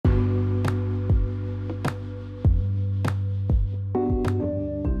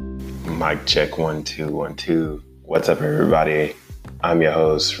Mic check 1 2 1 2. What's up, everybody? I'm your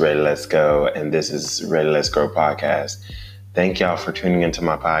host, ReadyLetzGrow, and this is ReadyLetzGrow podcast. Thank y'all for tuning into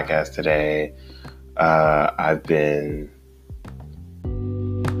my podcast today. I've been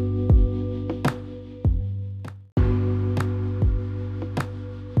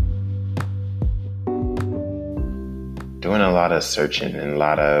doing a lot of searching and a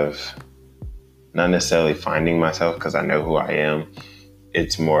lot of not necessarily finding myself because I know who I am.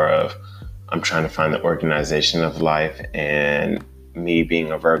 It's more of I'm trying to find the organization of life, and me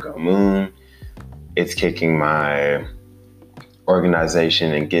being a Virgo moon, it's kicking my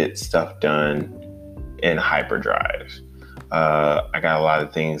organization and get stuff done in hyperdrive. I got a lot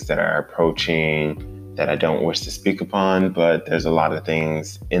of things that are approaching that I don't wish to speak upon, but there's a lot of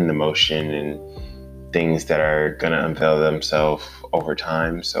things in the motion and things that are going to unveil themselves over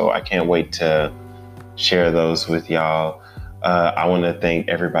time. So I can't wait to share those with y'all. I want to thank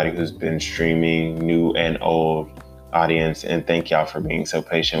everybody who's been streaming, new and old audience, and thank y'all for being so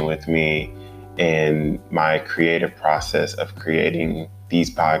patient with me in my creative process of creating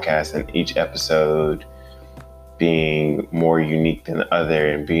these podcasts and each episode being more unique than the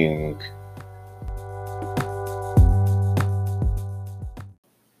other and being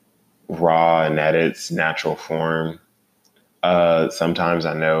raw and at its natural form. Sometimes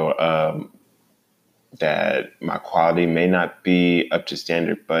I know that my quality may not be up to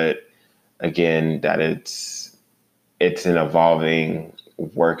standard, but again, that it's an evolving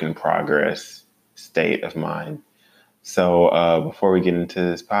work in progress state of mind. So before we get into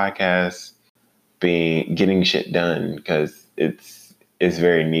this podcast, getting shit done, because it's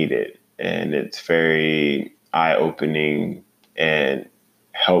very needed and it's very eye-opening and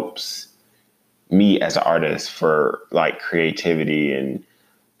helps me as an artist for like creativity and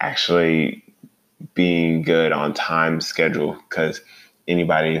actually being good on time schedule, because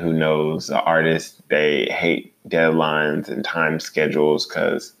anybody who knows the artist, they hate deadlines and time schedules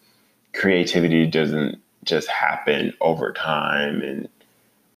because creativity doesn't just happen over time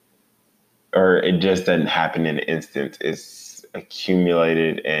or it just doesn't happen in an instant. It's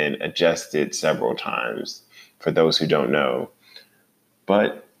accumulated and adjusted several times for those who don't know.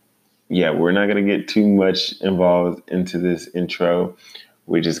 But yeah, we're not going to get too much involved into this intro.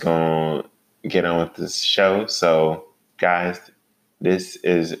 We're just going to get on with this show. So, guys, this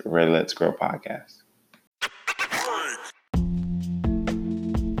is ReadyLetzGrow podcast.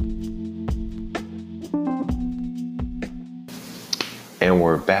 And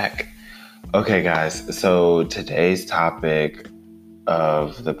we're back. Okay, guys. So today's topic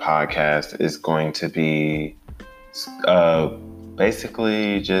of the podcast is going to be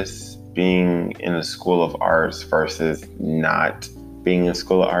basically just being in the School of Arts versus not being in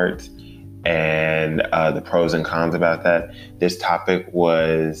School of Arts, and the pros and cons about that. This topic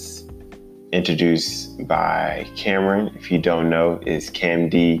was introduced by Cameron. If you don't know, is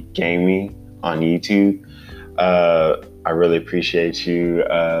CamD Gaming on YouTube. I really appreciate you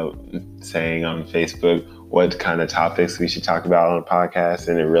saying on Facebook what kind of topics we should talk about on the podcast,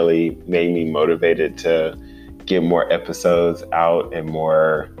 and it really made me motivated to get more episodes out and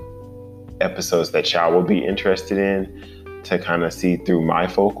more episodes that y'all will be interested in, to kind of see through my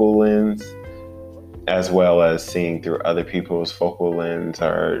focal lens, as well as seeing through other people's focal lens,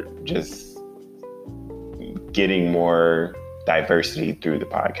 or just getting more diversity through the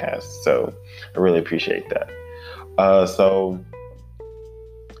podcast. So I really appreciate that. So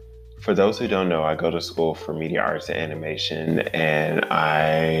for those who don't know, I go to school for media arts and animation, and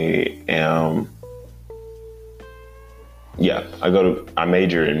I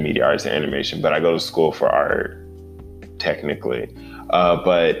major in media arts and animation, but I go to school for art technically.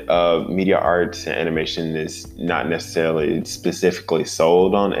 But media arts and animation is not necessarily specifically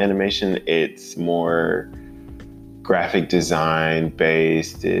sold on animation. It's more graphic design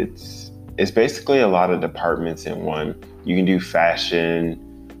based. It's basically a lot of departments in one. You can do fashion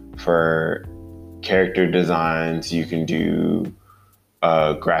for character designs. You can do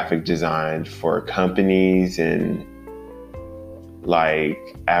graphic design for companies and like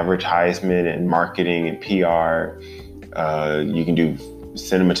advertisement and marketing and PR. You can do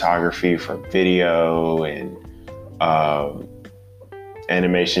cinematography for video and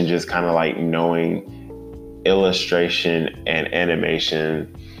animation, just kind of like knowing illustration and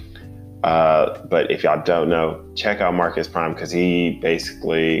animation. But if y'all don't know, check out Marcus Prime, because he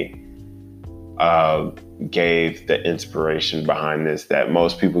basically gave the inspiration behind this, that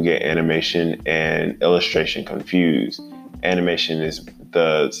most people get animation and illustration confused. Animation is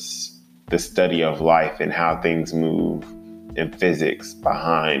the study of life and how things move and physics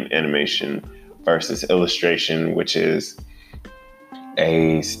behind animation, versus illustration, which is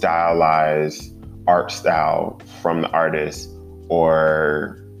a stylized art style from the artist,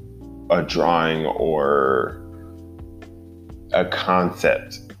 or a drawing, or a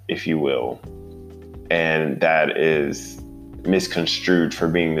concept, if you will. And that is misconstrued for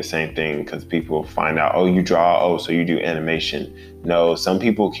being the same thing, because people find out, oh, you draw, oh, so you do animation. No, some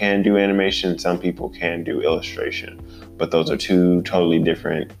people can do animation, some people can do illustration, but those are two totally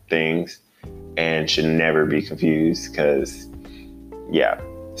different things and should never be confused. Because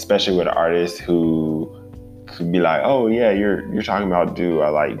especially with artists who could be like, oh yeah, you're talking about, do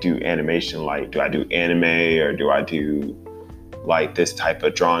I do animation, like do I do anime, or do I do like this type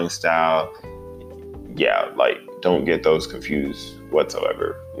of drawing style? Don't get those confused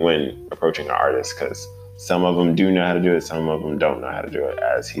whatsoever when approaching an artist, because some of them do know how to do it, some of them don't know how to do it,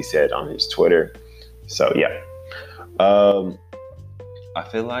 as he said on his Twitter. So I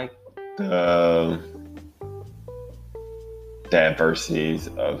feel like the adversities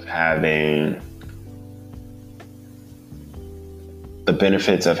of having the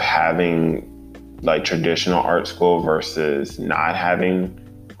benefits of having like traditional art school versus not having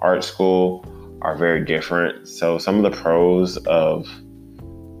art school are very different. So some of the pros of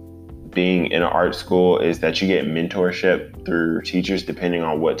being in an art school is that you get mentorship through teachers depending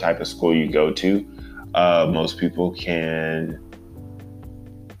on what type of school you go to. Most people can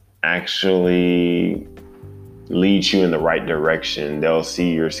actually lead you in the right direction. They'll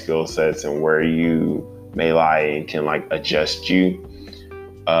see your skill sets and where you may lie and can adjust you.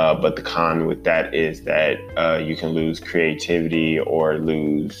 But the con with that is that you can lose creativity, or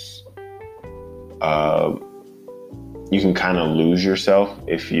you can kind of lose yourself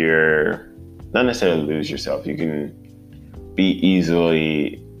if you're not necessarily lose yourself. You can be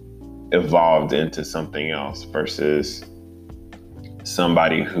easily evolved into something else versus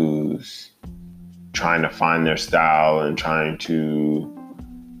somebody who's trying to find their style and trying to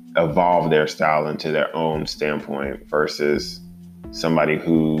evolve their style into their own standpoint, versus somebody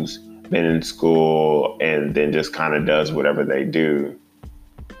who's been in school and then just kind of does whatever they do.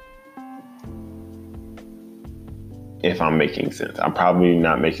 If I'm making sense. I'm probably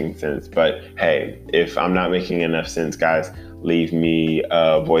not making sense, but hey, if I'm not making enough sense, guys, leave me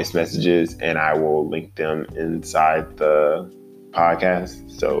voice messages and I will link them inside the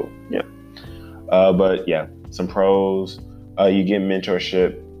podcast. So some pros. You get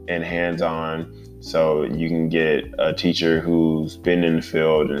mentorship and hands-on. So you can get a teacher who's been in the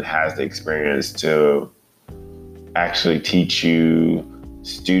field and has the experience to actually teach you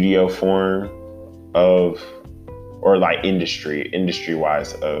studio form of, or industry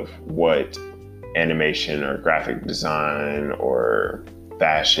wise, of what animation or graphic design or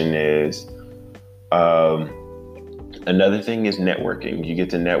fashion is. Another thing is networking. You get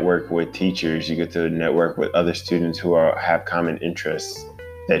to network with teachers. You get to network with other students who have common interests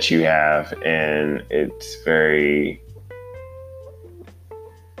that you have. And it's very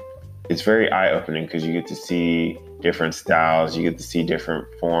eye-opening, because you get to see different styles. You get to see different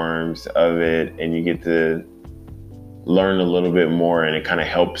forms of it, and you get to learn a little bit more, and it kind of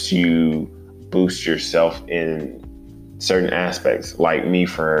helps you boost yourself in certain aspects. Like me,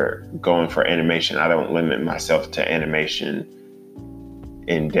 for going for animation, I don't limit myself to animation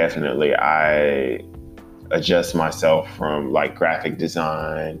indefinitely. I adjust myself from graphic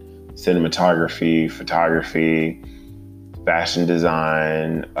design, cinematography, photography, fashion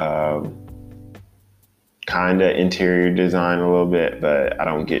design, kind of interior design a little bit, but I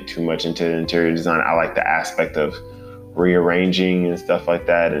don't get too much into interior design. I like the aspect of rearranging and stuff like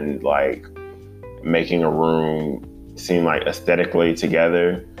that, and making a room seem aesthetically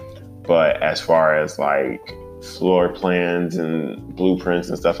together. But as far as floor plans and blueprints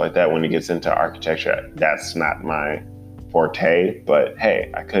and stuff like that, when it gets into architecture, that's not my forte. But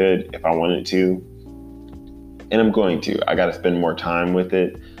hey, I could if I wanted to, and I'm going to. I got to spend more time with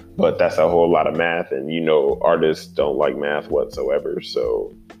it, but that's a whole lot of math, and artists don't like math whatsoever.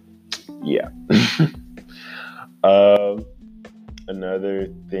 So yeah. Another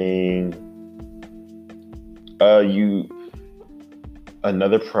thing,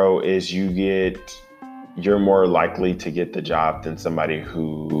 another pro is you're more likely to get the job than somebody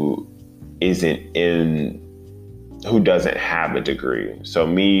who doesn't have a degree. So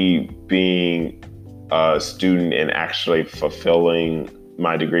me being a student and actually fulfilling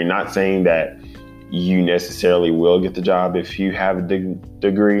my degree, not saying that you necessarily will get the job if you have a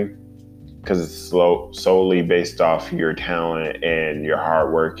degree, because it's solely based off your talent and your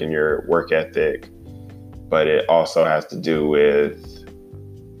hard work and your work ethic. But it also has to do with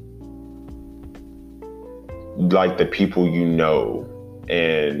the people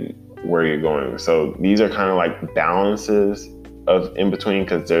and where you're going. So these are kind of balances of in between,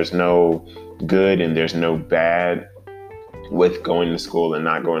 because there's no good and there's no bad with going to school and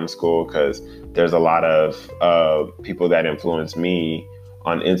not going to school, because there's a lot of people that influence me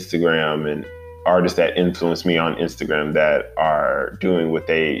on Instagram and artists that influence me on Instagram that are doing what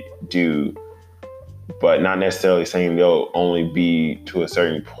they do, but not necessarily saying they'll only be to a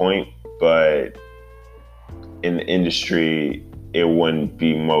certain point, but in the industry, it wouldn't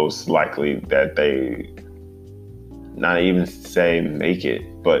be most likely that they, not even say make it,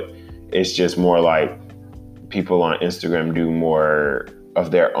 but it's just more like people on Instagram do more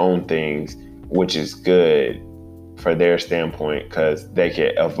of their own things, which is good for their standpoint, because they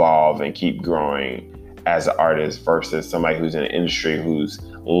can evolve and keep growing as an artist versus somebody who's in an industry who's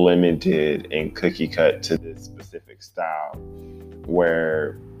limited and cookie cut to this specific style.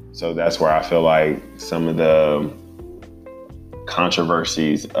 So that's where I feel like some of the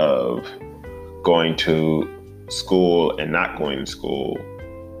controversies of going to school and not going to school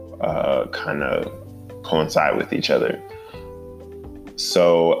kind of coincide with each other.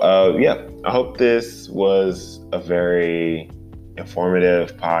 So I hope this was a very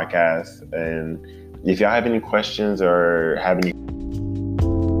informative podcast. And if y'all have any questions or have any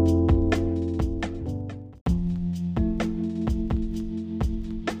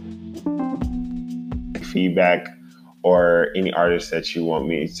feedback or any artists that you want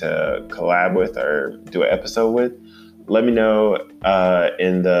me to collab with or do an episode with, let me know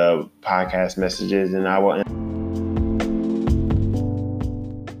in the podcast messages, and I will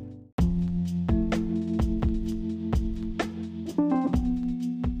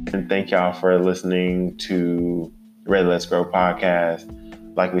and thank y'all for listening to Ready Let's Grow podcast.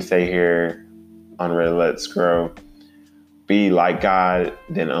 Like we say here on Ready Let's Grow, be like God,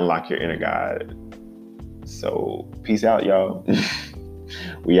 then unlock your inner God. So peace out, y'all.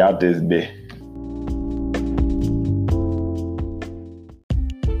 We out this bit.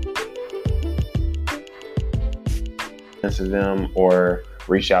 To them or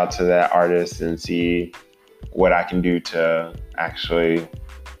reach out to that artist and see what I can do to actually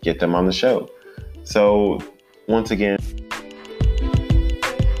get them on the show. So once again,